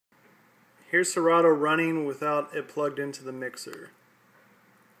Here's Serato running without it plugged into the mixer.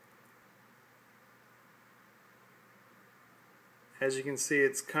 As you can see,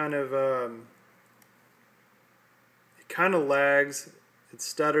 it's kind of it kind of lags. It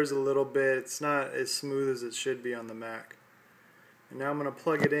stutters a little bit. It's not as smooth as it should be on the Mac. And now I'm going to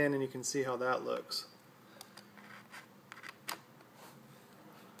plug it in and you can see how that looks.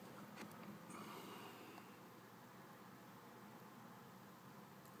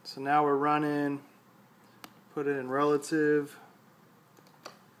 So now we're running, put it in relative.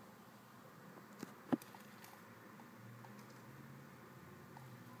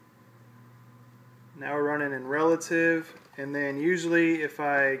 Now we're running in relative, and then usually if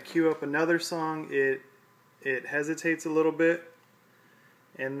I queue up another song, it hesitates a little bit,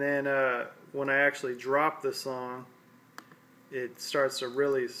 and then when I actually drop the song, it starts to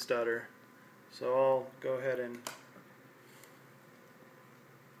really stutter. So I'll go ahead and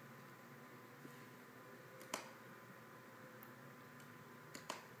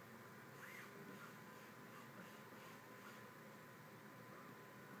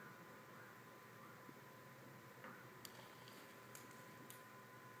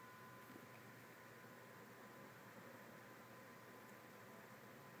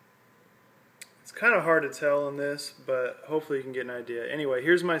it's kind of hard to tell in this, but hopefully you can get an idea. Anyway,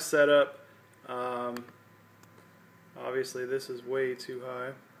 here's my setup. Obviously this is way too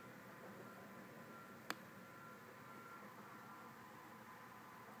high.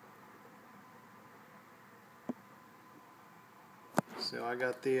 So I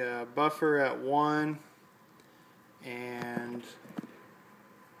got the buffer at 1 and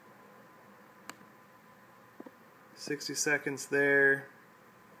 60 seconds there,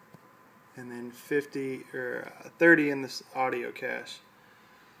 and then 50 or 30 in this audio cache.